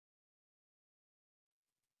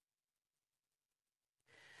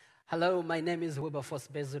Hello, my name is Wilberforce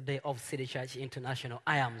Bezudde of City Church International.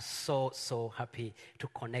 I am so happy to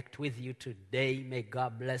connect with you today. May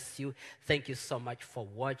God bless you. Thank you so much for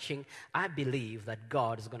watching. I believe that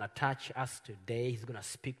God is going to touch us today. He's going to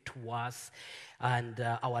speak to us, and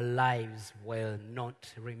our lives will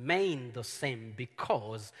not remain the same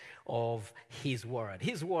because of His Word.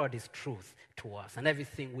 His Word is truth to us, and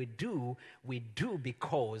everything we do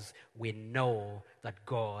because we know that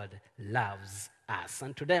God loves us.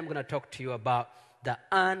 And today I'm going to talk to you about the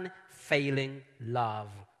unfailing love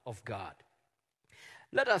of God.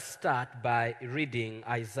 Let us start by reading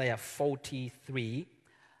Isaiah 43,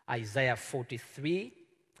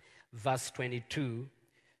 verse 22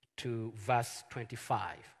 to verse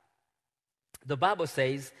 25. The Bible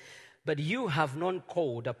says, "But you have not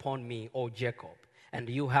called upon me, O Jacob, and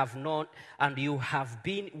you have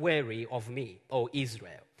been weary of me, O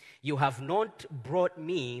Israel. You have not brought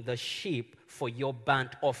me the sheep for your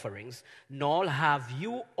burnt offerings, nor have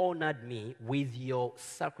you honored me with your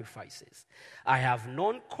sacrifices. I have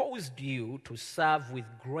not caused you to serve with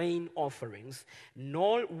grain offerings,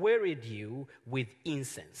 nor wearied you with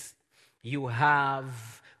incense. You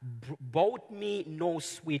have bought me no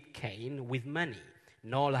sweet cane with money,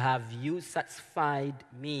 nor have you satisfied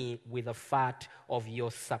me with the fat of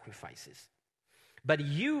your sacrifices. But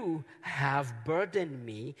you have burdened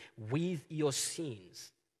me with your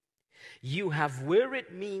sins. You have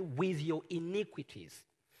wearied me with your iniquities.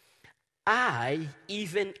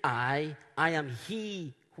 Even I am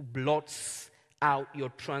he who blots out your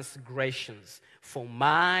transgressions for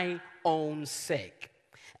my own sake,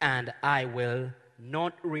 and I will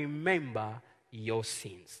not remember your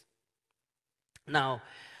sins." Now,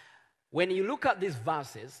 when you look at these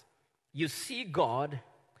verses, you see God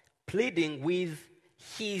pleading with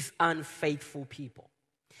His unfaithful people.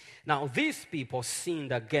 Now, these people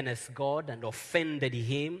sinned against God and offended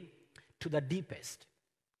Him to the deepest.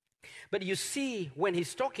 But you see, when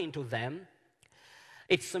He's talking to them,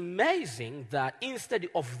 it's amazing that instead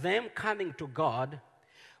of them coming to God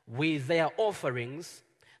with their offerings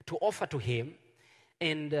to offer to Him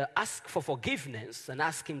and ask for forgiveness and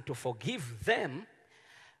ask Him to forgive them,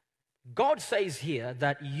 God says here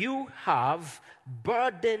that you have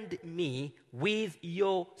burdened me with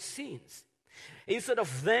your sins. Instead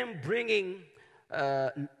of them bringing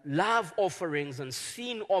love offerings and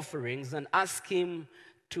sin offerings and ask Him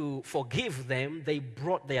to forgive them, they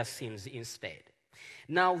brought their sins instead.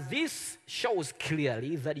 Now, this shows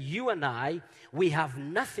clearly that you and I, we have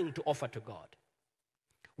nothing to offer to God.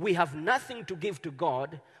 We have nothing to give to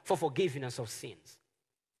God for forgiveness of sins.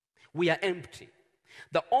 We are empty.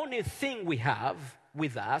 The only thing we have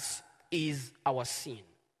with us is our sin,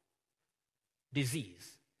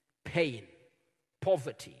 disease, pain,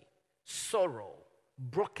 poverty, sorrow,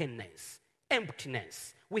 brokenness,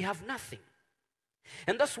 emptiness. We have nothing.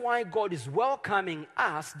 And that's why God is welcoming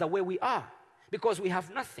us the way we are, because we have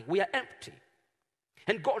nothing. We are empty.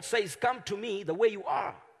 And God says, "Come to me the way you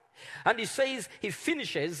are." And He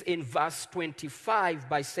finishes in verse 25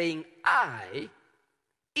 by saying,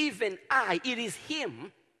 even I, it is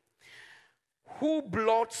Him who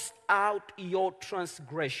blots out your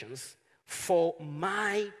transgressions for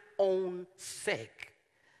my own sake,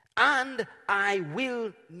 and I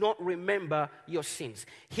will not remember your sins.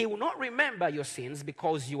 He will not remember your sins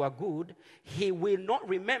because you are good. He will not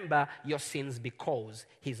remember your sins because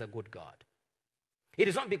He's a good God. It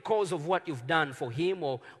is not because of what you've done for Him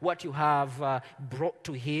or what you have brought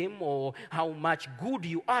to Him or how much good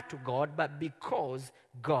you are to God, but because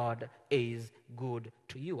God is good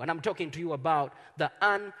to you. And I'm talking to you about the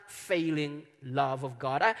unfailing love of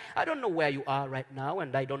God. I don't know where you are right now,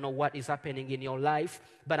 and I don't know what is happening in your life,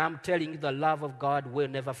 but I'm telling you the love of God will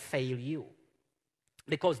never fail you.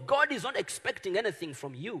 Because God is not expecting anything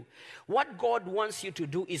from you. What God wants you to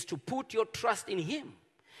do is to put your trust in Him.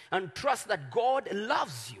 And trust that God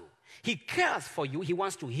loves you. He cares for you. He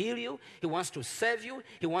wants to heal you. He wants to save you.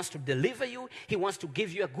 He wants to deliver you. He wants to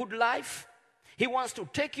give you a good life. He wants to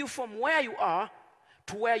take you from where you are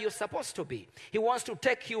to where you're supposed to be. He wants to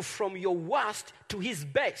take you from your worst to His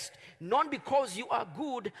best. Not because you are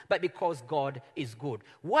good, but because God is good.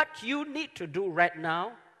 What you need to do right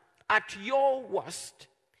now, at your worst,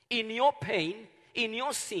 in your pain, in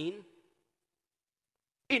your sin,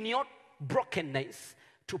 in your brokenness,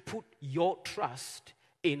 to put your trust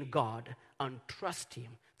in God and trust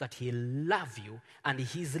Him that He loves you and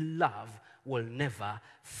His love will never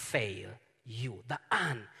fail you. The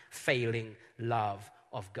unfailing love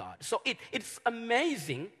of God. So it's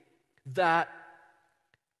amazing that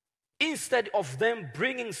instead of them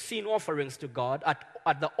bringing sin offerings to God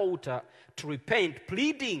at the altar to repent,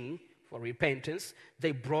 pleading for repentance,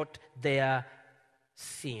 they brought their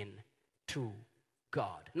sin to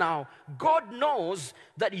God. Now, God knows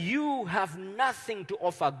that you have nothing to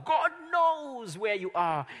offer. God knows where you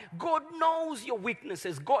are. God knows your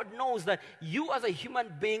weaknesses. God knows that you as a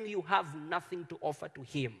human being, you have nothing to offer to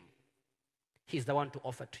Him. He's the one to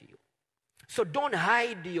offer to you. So don't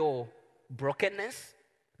hide your brokenness.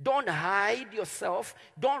 Don't hide yourself.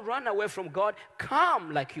 Don't run away from God.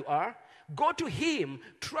 Come like you are. Go to Him.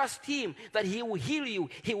 Trust Him that He will heal you.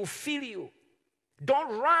 He will fill you.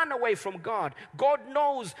 Don't run away from God. God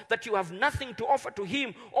knows that you have nothing to offer to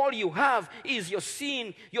Him. All you have is your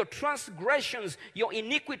sin, your transgressions, your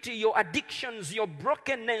iniquity, your addictions, your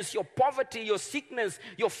brokenness, your poverty, your sickness,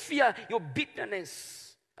 your fear, your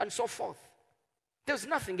bitterness, and so forth. There's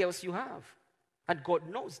nothing else you have. And God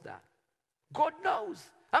knows that. God knows.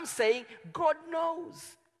 I'm saying God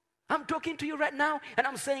knows. I'm talking to you right now, and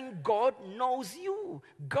I'm saying God knows you.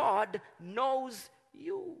 God knows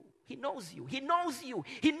you. He knows you. He knows you.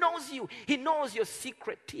 He knows you. He knows your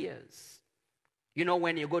secret tears. You know,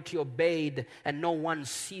 when you go to your bed and no one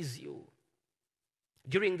sees you.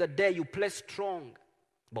 During the day, you play strong.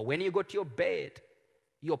 But when you go to your bed,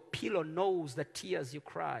 your pillow knows the tears you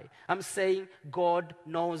cry. I'm saying God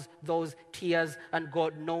knows those tears, and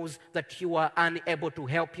God knows that you are unable to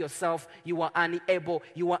help yourself. You are unable,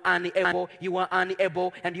 and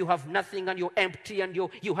you have nothing, and you're empty, and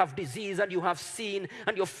you have disease, and you have sin,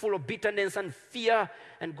 and you're full of bitterness and fear.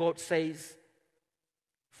 And God says,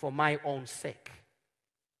 for my own sake,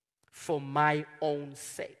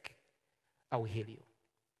 I will heal you.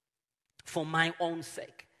 For my own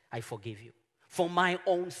sake, I forgive you. For my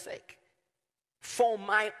own sake,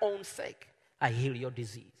 I heal your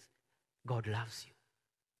disease. God loves you.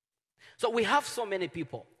 So we have so many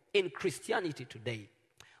people in Christianity today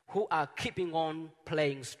who are keeping on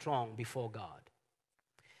playing strong before God.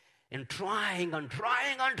 And trying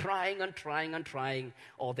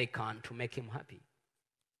all they can to make Him happy.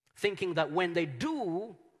 Thinking that when they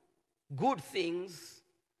do good things,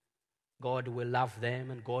 God will love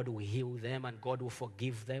them, and God will heal them, and God will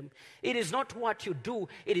forgive them. It is not what you do,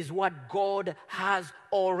 it is what God has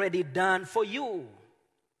already done for you.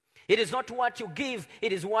 It is not what you give,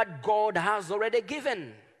 it is what God has already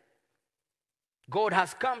given. God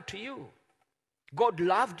has come to you. God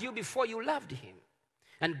loved you before you loved Him.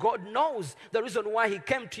 And God knows the reason why He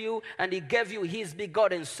came to you and He gave you His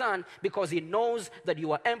begotten Son, because He knows that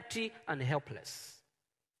you are empty and helpless.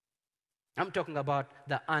 I'm talking about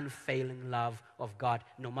the unfailing love of God,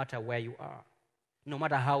 no matter where you are, no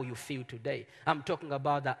matter how you feel today. I'm talking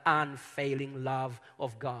about the unfailing love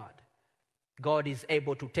of God. God is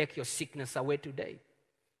able to take your sickness away today.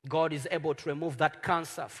 God is able to remove that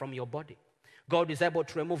cancer from your body. God is able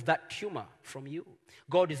to remove that tumor from you.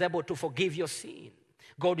 God is able to forgive your sin.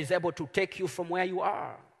 God is able to take you from where you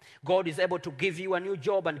are. God is able to give you a new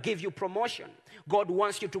job and give you promotion. God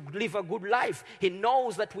wants you to live a good life. He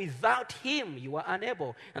knows that without Him, you are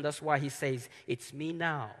unable. And that's why He says, it's me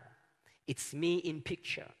now. It's me in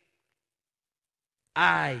picture.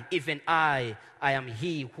 I am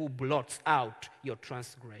He who blots out your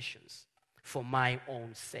transgressions for my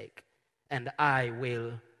own sake. And I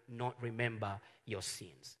will not remember your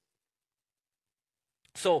sins.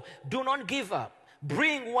 So do not give up.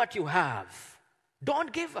 Bring what you have.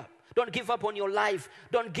 Don't give up. Don't give up on your life.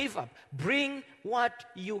 Don't give up. Bring what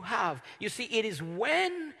you have. You see, it is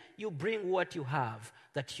when you bring what you have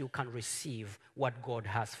that you can receive what God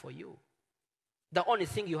has for you. The only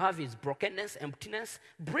thing you have is brokenness, emptiness.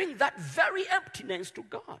 Bring that very emptiness to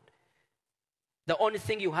God. The only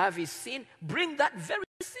thing you have is sin. Bring that very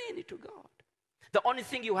sin to God. The only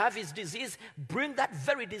thing you have is disease. Bring that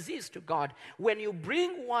very disease to God. When you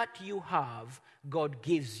bring what you have, God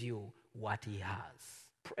gives you what He has.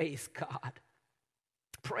 Praise God.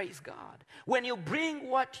 Praise God. When you bring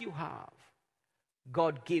what you have,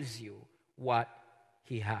 God gives you what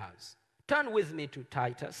He has. Turn with me to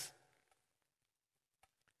Titus.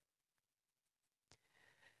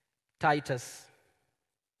 Titus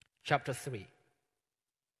chapter 3,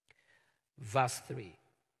 verse 3.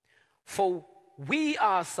 For we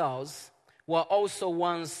ourselves were also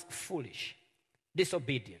once foolish,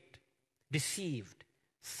 disobedient, deceived,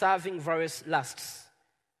 serving various lusts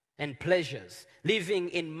and pleasures, living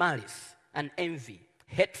in malice and envy,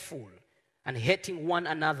 hateful and hating one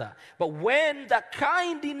another. But when the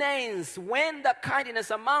kindness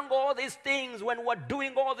among all these things, when we're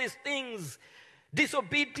doing all these things,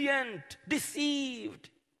 disobedient, deceived,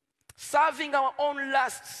 serving our own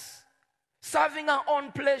lusts, serving our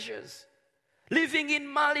own pleasures, living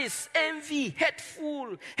in malice, envy,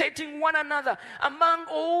 hateful, hating one another. Among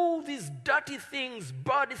all these dirty things,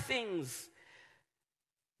 bad things,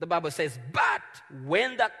 the Bible says, but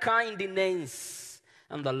when the kindness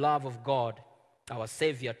and the love of God, our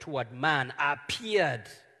Savior, toward man appeared.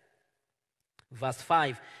 Verse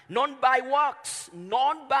 5, not by works,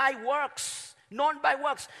 not by works, not by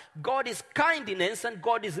works. God's kindness and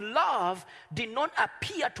God's love did not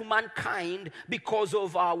appear to mankind because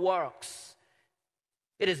of our works.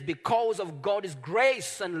 It is because of God's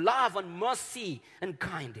grace and love and mercy and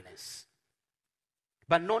kindness.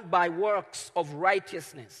 But not by works of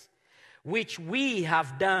righteousness, which we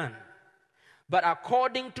have done. But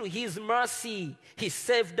according to his mercy, he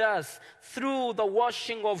saved us through the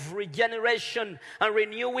washing of regeneration and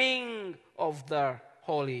renewing of the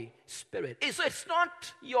Holy Spirit. It's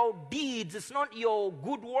not your deeds, it's not your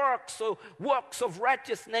good works or works of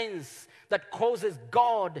righteousness that causes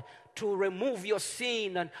God to remove your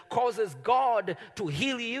sin and causes God to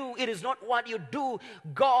heal you. It is not what you do.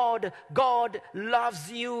 God loves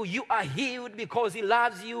you. You are healed because he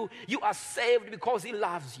loves you. You are saved because he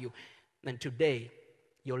loves you. And today,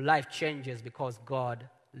 your life changes because God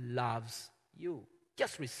loves you.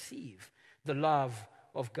 Just receive the love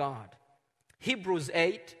of God. Hebrews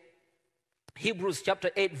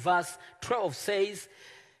chapter 8 verse 12 says,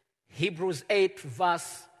 Hebrews 8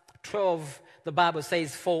 verse 12, the Bible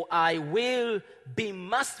says, for I will be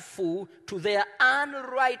merciful to their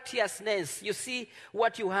unrighteousness. You see,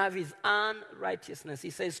 what you have is unrighteousness.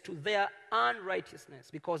 He says to their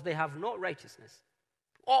unrighteousness because they have no righteousness.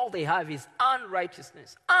 All they have is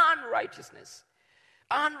unrighteousness, unrighteousness,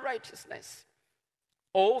 unrighteousness.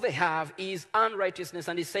 All they have is unrighteousness.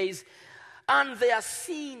 And he says, and their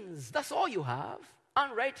sins. That's all you have,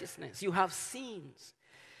 unrighteousness. You have sins.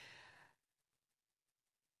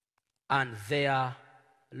 And their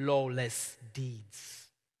lawless deeds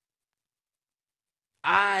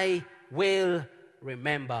I will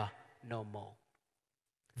remember no more.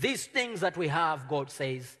 These things that we have, God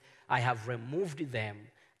says, I have removed them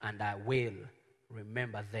and I will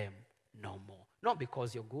remember them no more. Not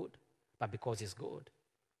because you're good, but because he's good.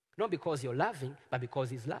 Not because you're loving, but because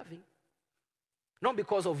he's loving. Not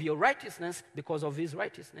because of your righteousness, because of his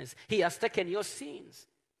righteousness. He has taken your sins.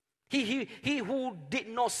 He who did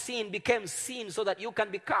not sin became sin so that you can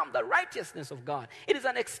become the righteousness of God. It is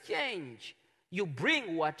an exchange. You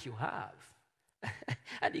bring what you have,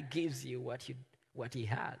 and he gives you what he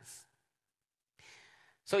has.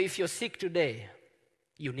 So if you're sick today,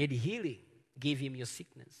 you need healing. Give him your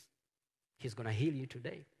sickness. He's going to heal you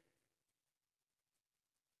today.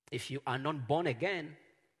 If you are not born again,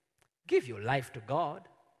 give your life to God,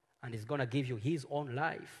 and he's going to give you his own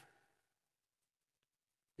life.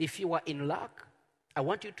 If you are in luck, I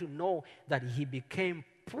want you to know that he became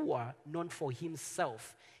poor not for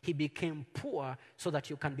himself. He became poor so that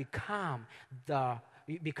you can become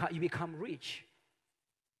rich.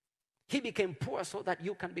 He became poor so that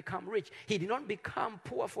you can become rich. He did not become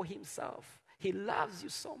poor for himself. He loves you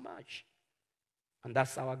so much. And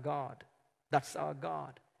that's our God. That's our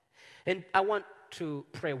God. And I want to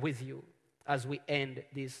pray with you as we end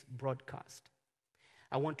this broadcast.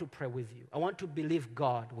 I want to pray with you. I want to believe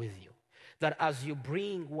God with you. That as you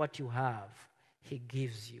bring what you have, he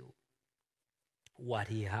gives you what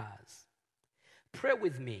he has. Pray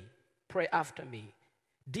with me. Pray after me.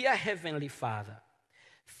 Dear Heavenly Father,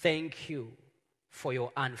 thank you for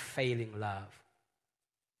your unfailing love.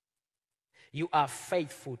 You are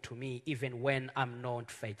faithful to me even when I'm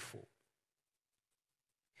not faithful.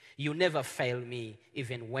 You never fail me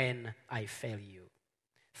even when I fail you.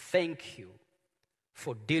 Thank you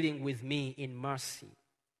for dealing with me in mercy.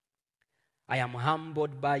 I am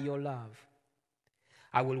humbled by your love.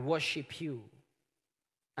 I will worship you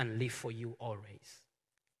and live for you always.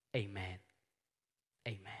 Amen.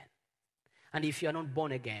 Amen. And if you are not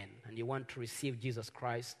born again and you want to receive Jesus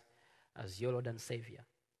Christ as your Lord and Savior,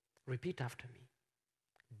 repeat after me.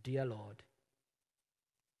 Dear Lord,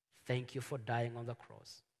 thank you for dying on the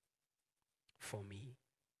cross for me.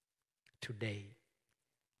 Today,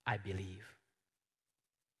 I believe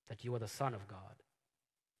that you are the Son of God.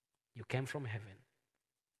 You came from heaven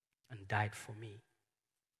and died for me.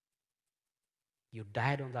 You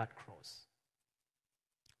died on that cross,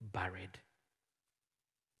 buried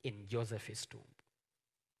in Joseph's tomb.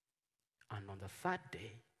 And on the third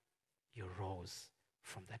day, you rose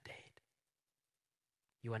from the dead.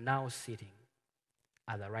 You are now sitting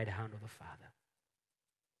at the right hand of the Father.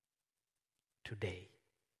 Today,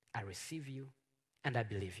 I receive you and I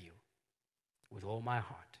believe you with all my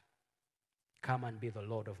heart. Come and be the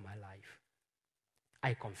Lord of my life.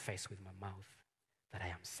 I confess with my mouth that I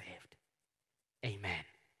am saved. Amen.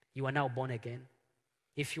 You are now born again.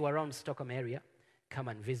 If you are around Stockholm area, come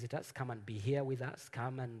and visit us. Come and be here with us.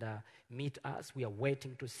 Come and meet us. We are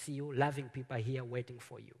waiting to see you. Loving people are here waiting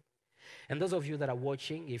for you. And those of you that are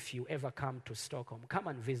watching, if you ever come to Stockholm, come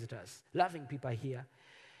and visit us. Loving people are here.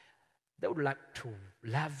 They would like to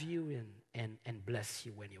love you and bless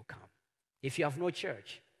you when you come. If you have no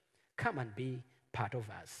church, come and be part of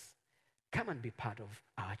us. Come and be part of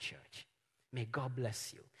our church. May God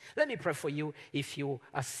bless you. Let me pray for you if you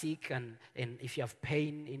are sick and if you have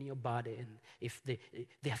pain in your body and if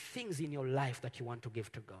there are things in your life that you want to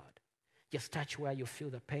give to God. Just touch where you feel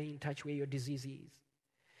the pain, touch where your disease is.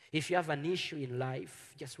 If you have an issue in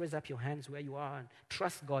life, just raise up your hands where you are and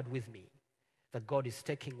trust God with me that God is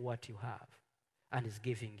taking what you have and is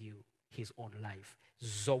giving you his own life.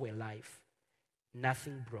 Zoe life.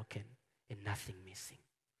 Nothing broken and nothing missing.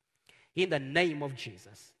 In the name of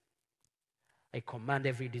Jesus, I command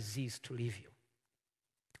every disease to leave you.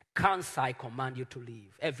 Cancer, I command you to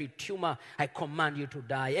leave. Every tumor, I command you to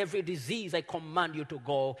die. Every disease, I command you to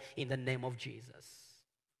go in the name of Jesus.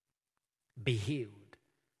 Be healed.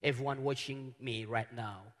 Everyone watching me right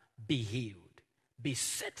now, be healed. Be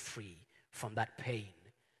set free from that pain.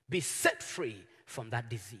 Be set free from that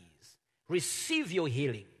disease. Receive your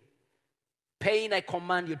healing. Pain, I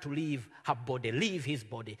command you to leave her body, leave his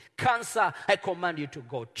body. Cancer, I command you to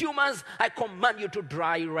go. Tumors, I command you to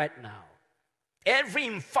dry right now. Every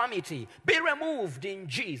infirmity, be removed in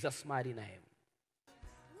Jesus' mighty name.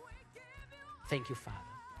 Thank you, Father.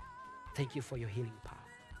 Thank you for your healing power.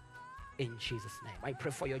 In Jesus' name. I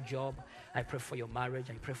pray for your job. I pray for your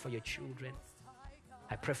marriage. I pray for your children.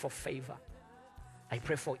 I pray for favor. I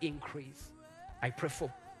pray for increase. I pray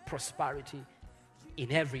for prosperity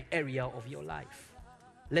in every area of your life.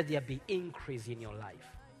 Let there be increase in your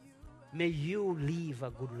life. May you live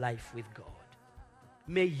a good life with God.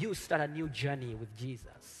 May you start a new journey with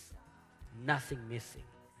Jesus. Nothing missing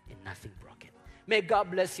and nothing broken. May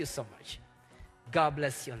God bless you so much. God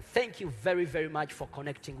bless you. And thank you very, very much for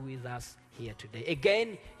connecting with us here today.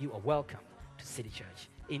 Again, you are welcome to City Church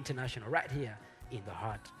International right here in the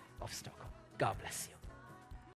heart of Stockholm. God bless you.